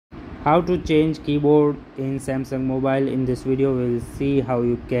How to change keyboard in Samsung Mobile. In this video we will see how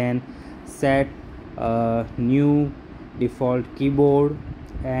you can set a new default keyboard,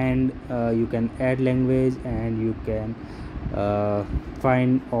 and you can add language, and you can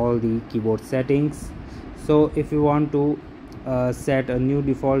find all the keyboard settings. So if you want to set a new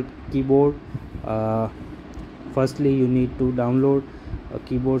default keyboard, firstly you need to download a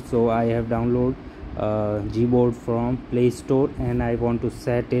keyboard. So I have downloaded Gboard from Play Store, and I want to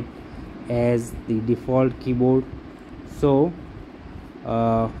set it as the default keyboard. So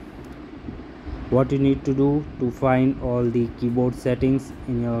what you need to do to find all the keyboard settings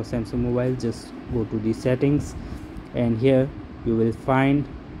in your Samsung Mobile, just go to the settings, and here you will find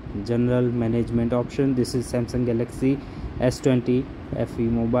general management option. This is Samsung Galaxy S20 FE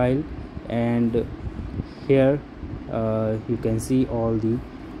mobile, and here you can see all the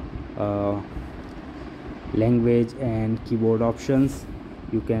language and keyboard options.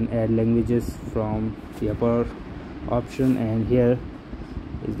 You can add languages from the upper option, and here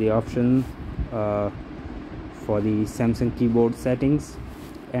is the option for the Samsung keyboard settings,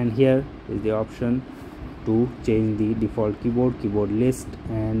 and here is the option to change the default keyboard list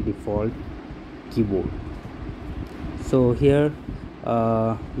and default keyboard. So here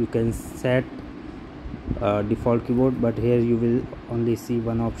you can set default keyboard, but here you will only see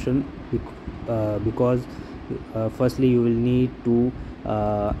one option because firstly you will need to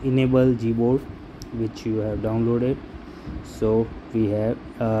enable Gboard, which you have downloaded. So we have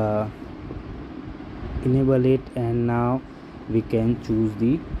enable it, and now we can choose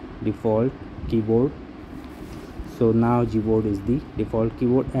the default keyboard. So now Gboard is the default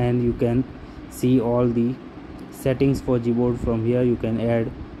keyboard, and you can see all the settings for Gboard from here. You can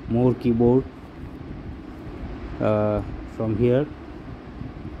add more keyboard from here.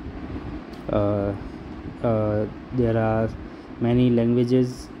 There are many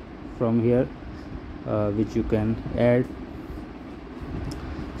languages from here which you can add,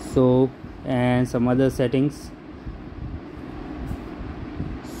 so, and some other settings.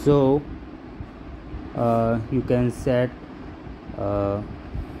 So you can set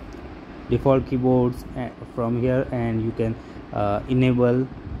default keyboards from here, and you can enable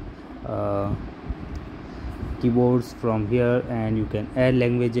keyboards from here, and you can add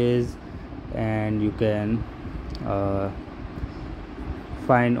languages, and you can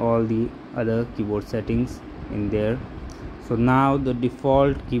find all the other keyboard settings in there. So now the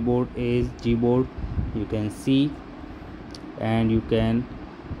default keyboard is Gboard, you can see, and you can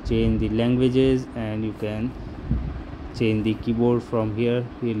change the languages, and you can change the keyboard from here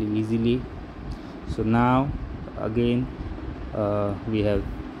really easily. So now again we have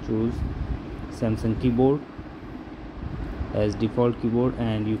choose Samsung keyboard as default keyboard,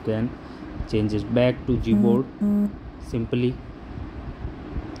 and you can change it back to Gboard simply.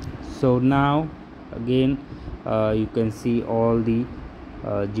 So now again you can see all the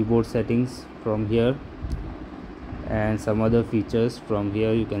Gboard settings from here, and some other features from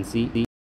here you can see.